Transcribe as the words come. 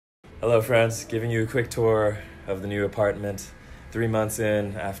Hello friends, giving you a quick tour of the new apartment. 3 months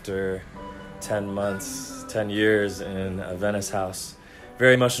in after 10 years in a Venice house.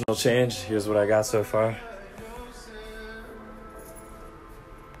 Very emotional change. Here's what I got so far.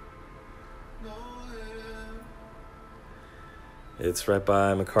 It's right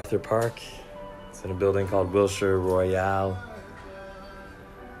by MacArthur Park. It's in a building called Wilshire Royale.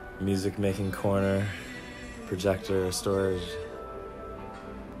 Music making corner, projector, storage.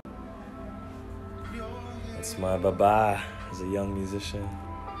 That's my baba as a young musician.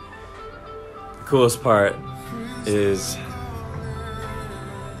 The coolest part is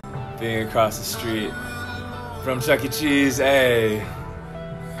being across the street from Chuck E. Cheese. Hey!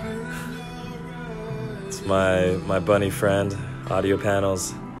 It's my bunny friend, Audio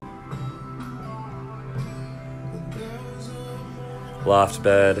Panels. Loft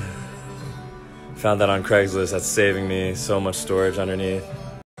bed. Found that on Craigslist. That's saving me so much storage underneath.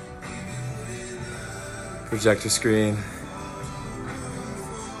 Projector screen.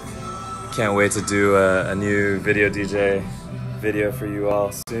 Can't wait to do a new video DJ video for you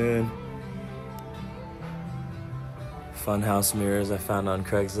all soon. Funhouse mirrors I found on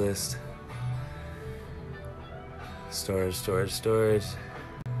Craigslist. Storage.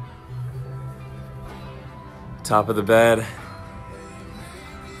 Top of the bed.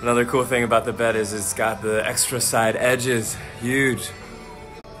 Another cool thing about the bed is it's got the extra side edges. Huge.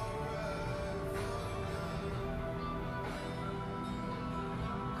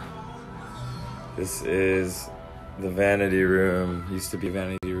 This is the vanity room. Used to be a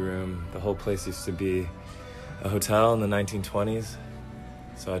vanity room. The whole place used to be a hotel in the 1920s.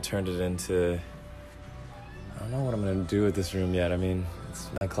 So I turned it into, I don't know what I'm gonna do with this room yet. I mean, it's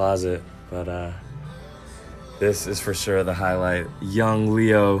my closet, but this is for sure the highlight. Young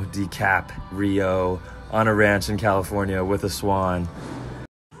Leo DeCap Rio on a ranch in California with a swan.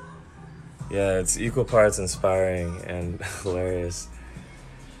 Yeah, it's equal parts inspiring and hilarious.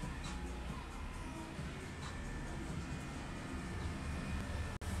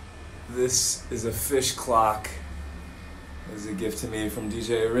 This is a fish clock. It was a gift to me from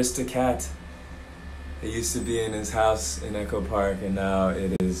DJ Aristocat. It used to be in his house in Echo Park, and now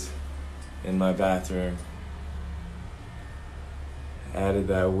it is in my bathroom. Added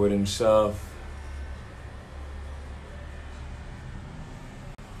that wooden shelf.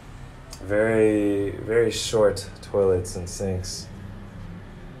 Very short toilets and sinks.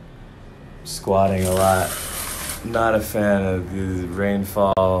 Squatting a lot. Not a fan of the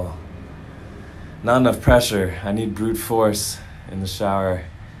rainfall. Not enough pressure. I need brute force in the shower.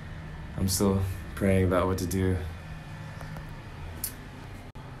 I'm still praying about what to do.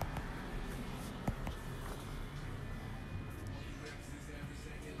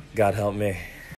 God help me.